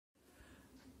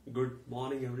Good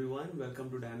morning everyone. Welcome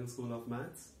to Daniel School of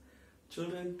Maths.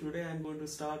 Children, today I am going to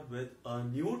start with a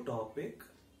new topic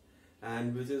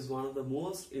and which is one of the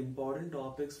most important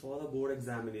topics for the board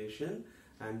examination,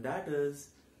 and that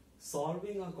is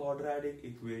solving a quadratic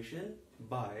equation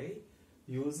by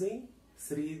using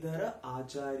Sreedhara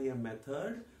Acharya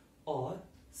method, or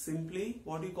simply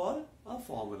what you call a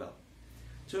formula.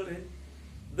 Children,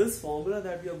 this formula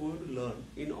that we are going to learn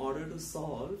in order to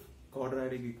solve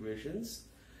quadratic equations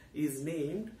is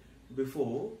named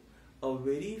before a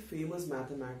very famous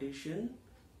mathematician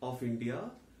of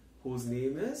India whose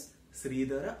name is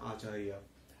Sreedhara Acharya.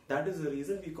 That is the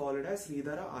reason we call it as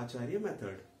Sreedhara Acharya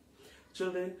method.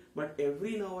 Children, but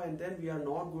every now and then we are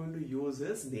not going to use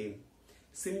his name.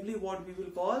 Simply what we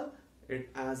will call it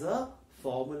as a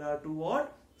formula to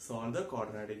what? Solve the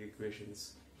quadratic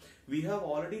equations. We have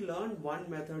already learned one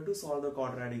method to solve the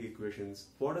quadratic equations.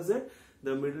 What is it?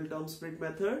 The middle term split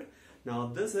method.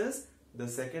 Now this is the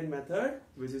second method,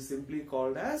 which is simply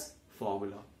called as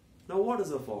formula. Now what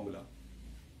is a formula?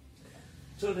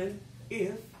 Children,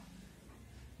 if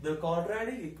the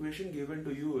quadratic equation given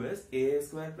to you is a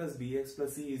square plus bx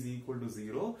plus c is equal to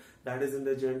 0, that is in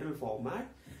the general format,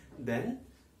 then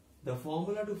the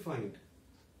formula to find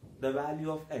the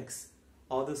value of x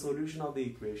or the solution of the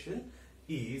equation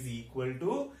is equal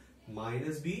to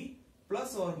minus b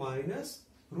plus or minus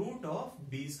root of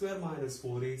b square minus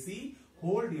 4ac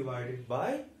whole divided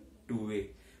by 2a.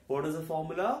 What is the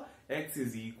formula? X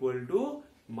is equal to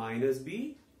minus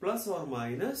b plus or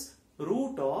minus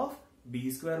root of b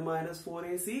square minus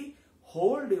 4ac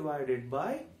whole divided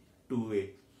by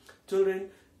 2a. Children,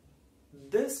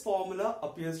 this formula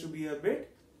appears to be a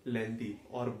bit lengthy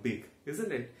or big,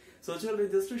 isn't it? So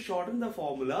children, just to shorten the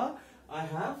formula, I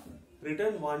have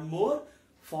written one more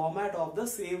format of the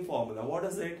same formula. What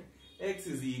is it? X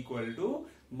is equal to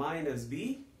minus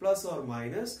b plus or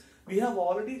minus. We have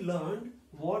already learned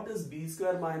what is b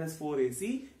square minus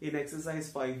 4ac in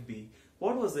exercise 5b.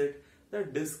 What was it? The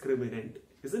discriminant,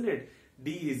 isn't it?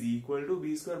 D is equal to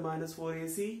b square minus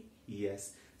 4ac.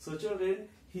 Yes. So children,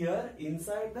 here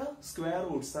inside the square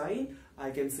root sign, I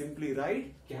can simply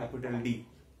write capital D,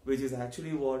 which is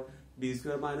actually what? B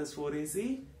square minus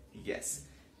 4ac. Yes.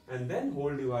 And then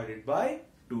whole divided by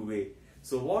 2a.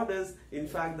 So what is in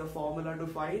fact the formula to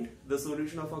find the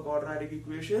solution of a quadratic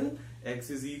equation?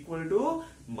 X is equal to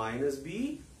minus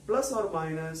b plus or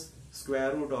minus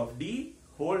square root of d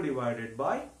whole divided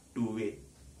by 2a.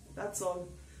 That's all.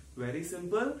 Very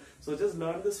simple. So just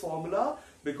learn this formula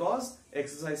because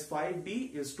exercise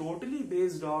 5D is totally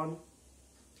based on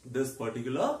this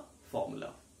particular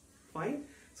formula. Fine.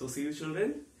 So see you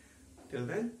children. Till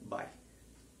then, bye.